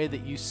it the way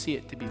that you see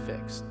it to be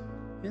fixed.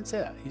 He didn't say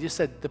that. He just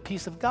said the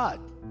peace of God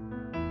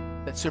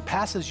that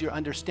surpasses your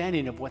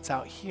understanding of what's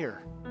out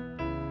here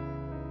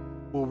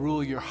will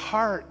rule your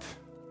heart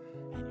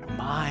and your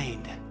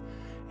mind.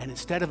 And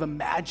instead of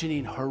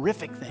imagining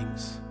horrific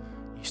things,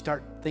 you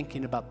start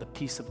thinking about the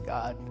peace of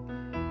God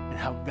and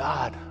how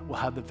God will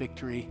have the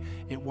victory.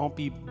 It won't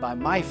be by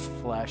my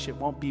flesh. It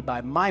won't be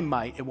by my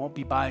might. It won't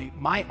be by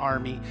my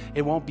army.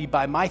 It won't be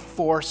by my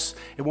force.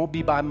 It won't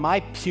be by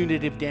my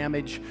punitive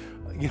damage,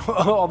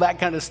 all that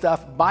kind of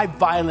stuff, my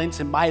violence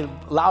and my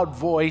loud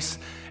voice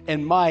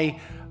and my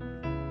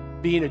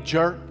being a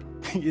jerk.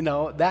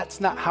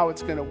 That's not how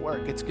it's going to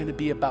work. It's going to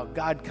be about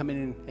God coming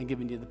in and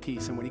giving you the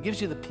peace. And when he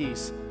gives you the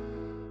peace,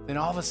 then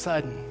all of a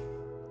sudden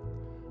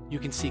you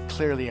can see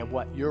clearly at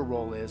what your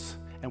role is.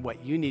 and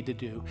what you need to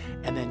do.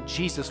 And then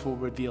Jesus will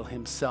reveal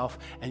himself,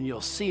 and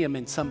you'll see him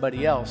in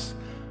somebody else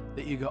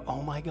that you go,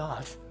 oh my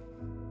God,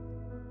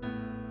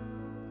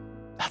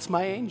 that's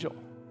my angel.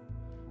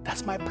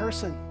 That's my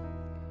person.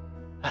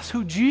 That's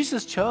who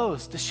Jesus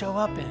chose to show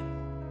up in.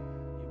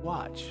 You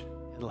watch.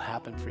 It'll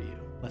happen for you.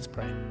 Let's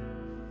pray.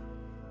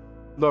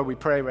 Lord, we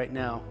pray right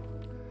now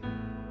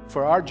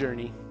for our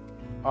journey,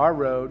 our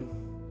road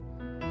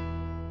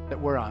that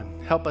we're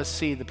on. Help us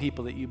see the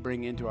people that you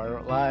bring into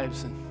our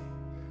lives, and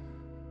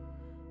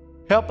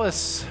help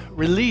us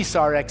release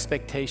our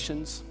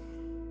expectations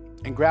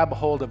and grab a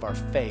hold of our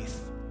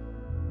faith.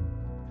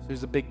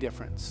 There's a big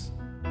difference.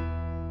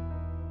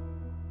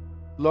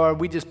 Lord,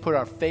 we just put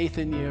our faith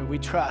in you. We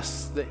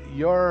trust that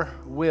your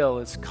will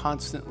is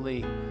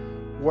constantly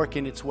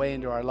working its way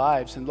into our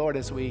lives. And Lord,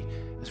 as we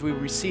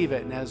receive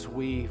it and as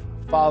we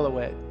follow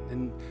it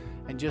and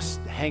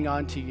just hang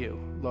on to you,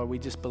 Lord, we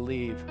just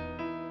believe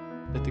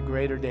that the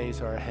greater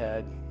days are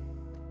ahead.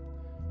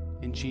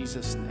 In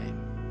Jesus'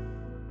 name.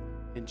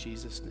 In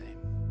Jesus' name.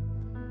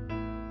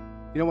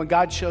 You know, when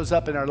God shows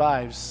up in our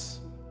lives,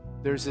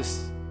 there's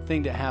this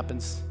thing that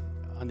happens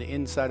on the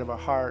inside of our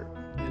heart.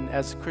 And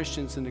as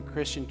Christians in the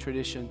Christian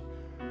tradition,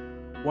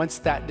 once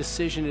that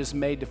decision is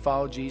made to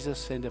follow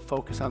Jesus and to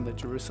focus on the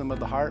Jerusalem of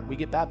the heart, we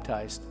get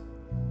baptized.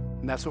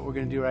 And that's what we're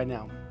going to do right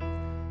now.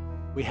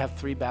 We have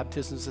 3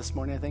 baptisms this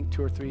morning, I think,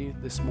 2 or 3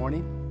 this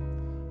morning.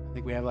 I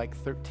think we have like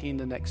 13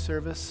 the next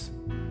service.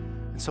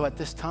 And so at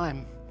this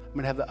time, I'm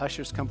going to have the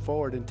ushers come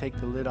forward and take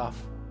the lid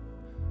off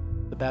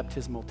the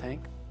baptismal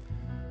tank.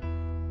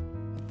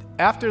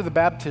 After the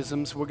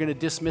baptisms, we're going to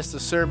dismiss the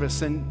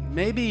service, and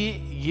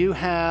maybe you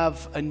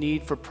have a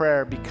need for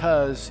prayer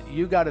because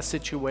you got a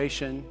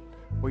situation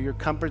where your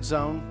comfort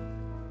zone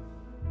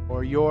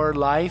or your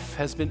life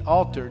has been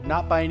altered,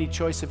 not by any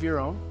choice of your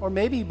own, or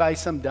maybe by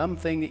some dumb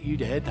thing that you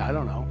did, I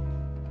don't know.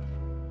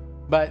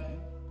 But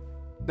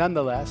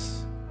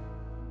nonetheless,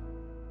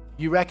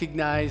 you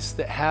recognize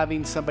that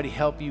having somebody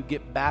help you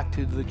get back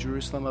to the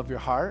Jerusalem of your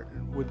heart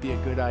would be a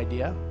good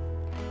idea.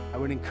 I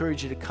would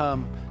encourage you to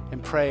come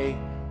and pray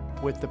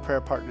with the prayer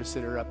partners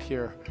that are up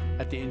here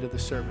at the end of the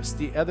service.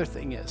 The other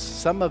thing is,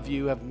 some of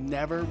you have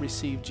never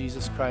received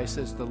Jesus Christ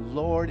as the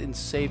Lord and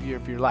Savior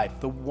of your life,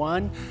 the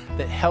one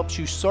that helps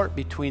you sort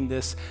between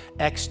this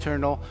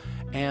external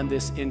and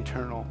this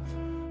internal,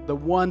 the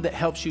one that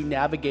helps you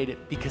navigate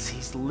it because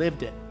he's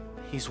lived it,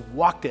 he's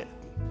walked it,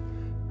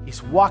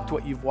 he's walked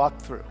what you've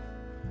walked through.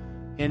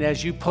 And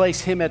as you place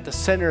him at the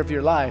center of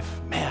your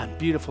life, man,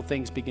 beautiful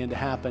things begin to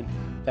happen.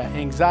 That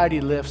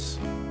anxiety lifts,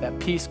 that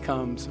peace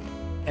comes,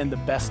 and the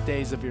best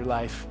days of your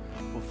life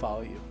will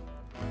follow you.